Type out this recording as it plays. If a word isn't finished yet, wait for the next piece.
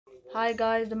Hi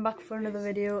guys, I'm back for another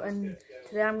video, and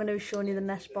today I'm going to be showing you the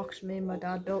nest box me and my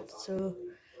dad built. So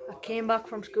I came back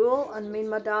from school and me and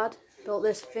my dad built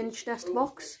this finch nest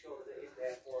box,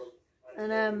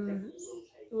 and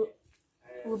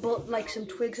we built like some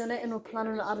twigs on it, and we're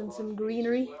planning on adding some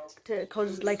greenery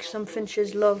because like some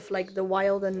finches love like the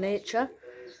wild and nature,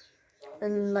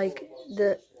 and like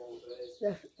the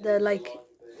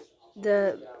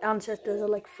ancestors are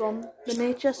like from the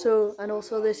nature. So, and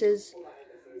also this is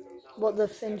what the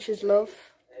finches love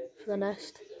for the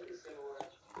nest.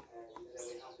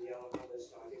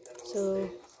 So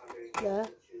yeah,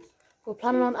 we're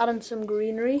planning on adding some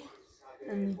greenery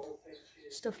and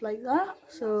stuff like that.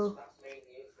 So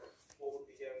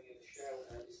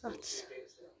that's,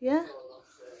 yeah.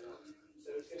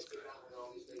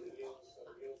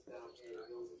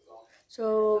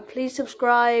 So please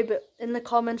subscribe, in the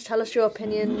comments tell us your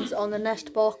opinions on the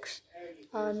nest box,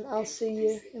 and I'll see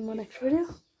you in my next video.